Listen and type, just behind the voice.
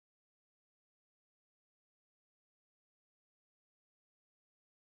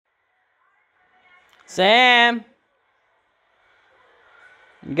Sam!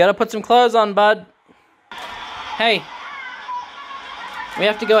 You gotta put some clothes on, bud. Hey. We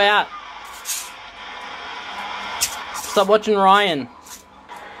have to go out. Stop watching Ryan.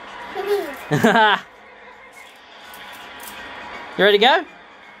 You ready to go?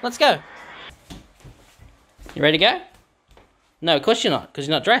 Let's go. You ready to go? No, of course you're not, because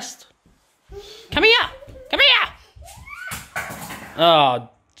you're not dressed. Come here! Come here! Oh,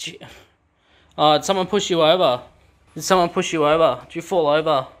 gee. Oh, did someone push you over? Did someone push you over? Did you fall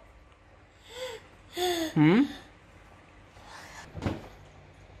over? Hmm?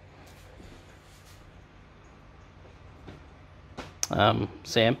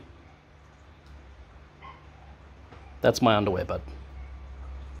 Sam? That's my underwear, bud.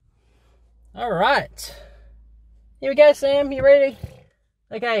 Alright. Here we go, Sam. You ready?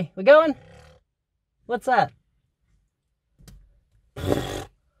 Okay, we're going? What's that?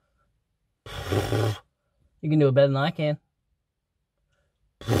 You can do it better than I can.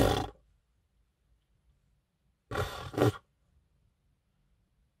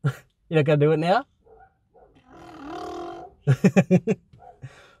 You're not gonna do it now?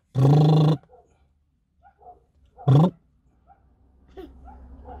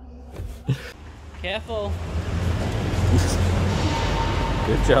 Careful.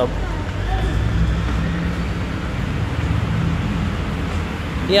 Good job.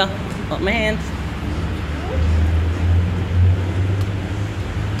 Yeah, not my hand.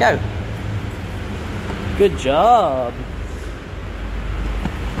 Go. Good job.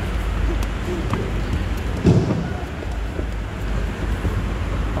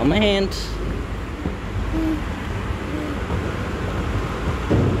 On my hand.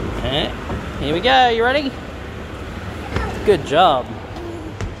 Alright, here we go. You ready? Good job.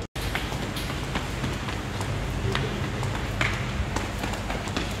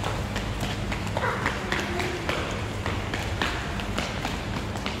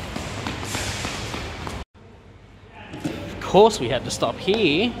 Of course we had to stop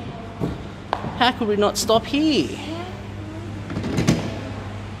here. How could we not stop here?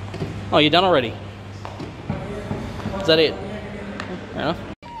 Oh, you're done already? Is that it? Fair enough.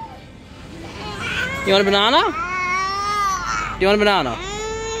 You want a banana? Do you want a banana?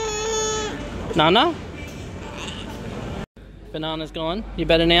 Nana? Banana's gone. You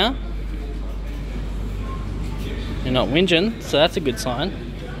better now? You're not whinging, so that's a good sign.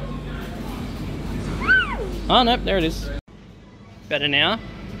 Oh, nope, there it is. Better now?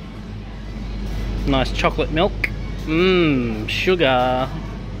 Nice chocolate milk. Mmm, sugar.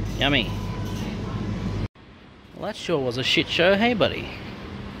 Yummy. Well, that sure was a shit show, hey buddy?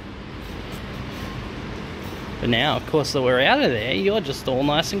 But now, of course, that we're out of there, you're just all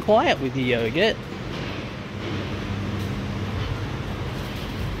nice and quiet with your yogurt.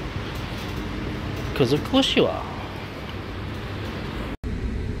 Because of course you are.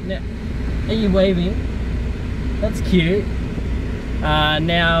 Now, are you waving? That's cute.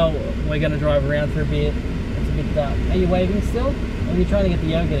 Now we're going to drive around for a bit. It's a bit dark. Are you waving still? Or are you trying to get the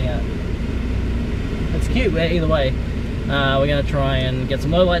yogurt out? It's cute, either way. We're going to try and get some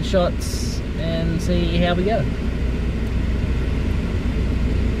low light shots and see how we go.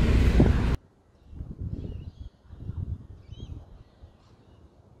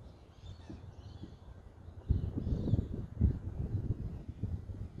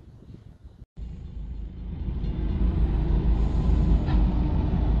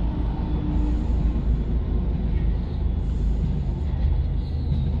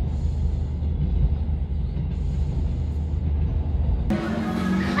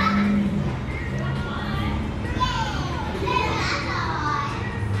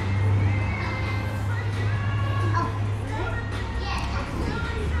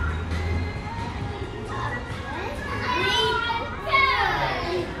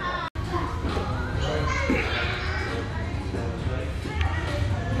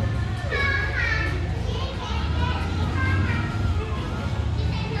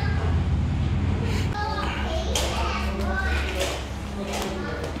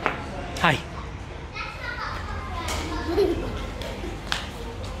 Hi.